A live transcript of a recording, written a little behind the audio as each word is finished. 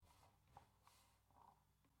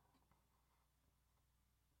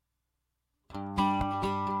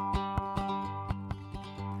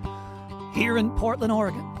Here in Portland,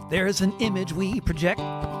 Oregon, there's an image we project.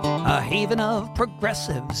 A haven of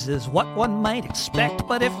progressives is what one might expect.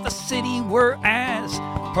 But if the city were as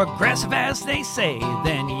progressive as they say,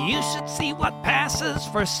 then you should see what passes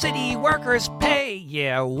for city workers' pay.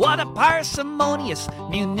 Yeah, what a parsimonious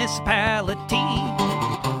municipality.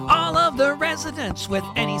 All of the residents with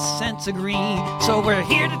any sense agree. So we're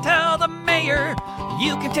here to tell the mayor,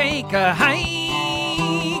 you can take a hike.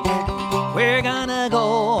 We're gonna go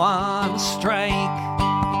on strike.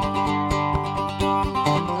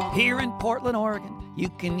 Here in Portland, Oregon, you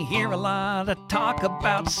can hear a lot of talk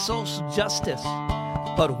about social justice.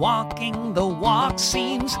 But walking the walk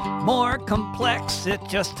seems more complex. It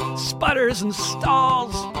just sputters and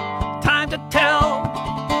stalls. Time to tell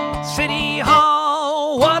City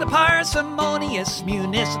Hall what a parsimonious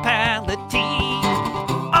municipality.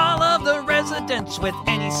 All of the residents with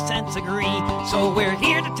any sense agree. So we're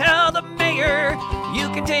here to tell the mayor, you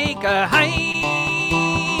can take a hike.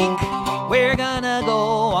 We're gonna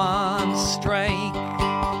go on strike.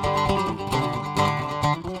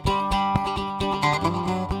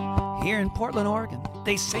 Here in Portland, Oregon,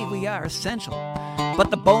 they say we are essential.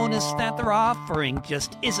 But the bonus that they're offering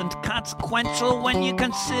just isn't consequential when you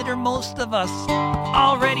consider most of us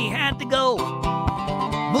already had to go.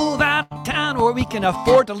 Move out of town where we can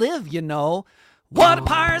afford to live, you know. What a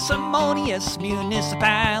parsimonious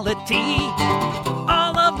municipality.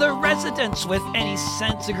 All of the residents with any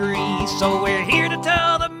sense agree. So we're here to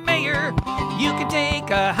tell the mayor, you can take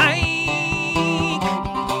a hike.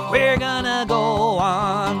 We're gonna go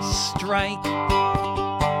on strike.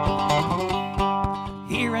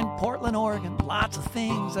 Here in Portland, Oregon, lots of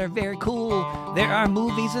things are very cool. There are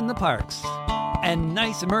movies in the parks and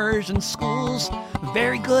nice immersion schools.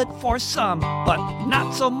 Very good for some, but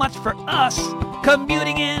not so much for us.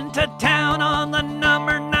 Commuting into town on the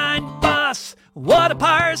number 9 bus. What a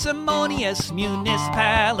parsimonious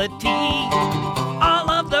municipality. All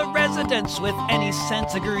of the residents with any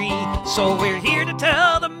sense agree. So we're here to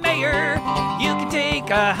tell the mayor, you can take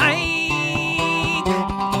a hike.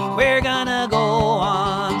 We're gonna go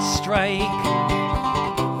on strike.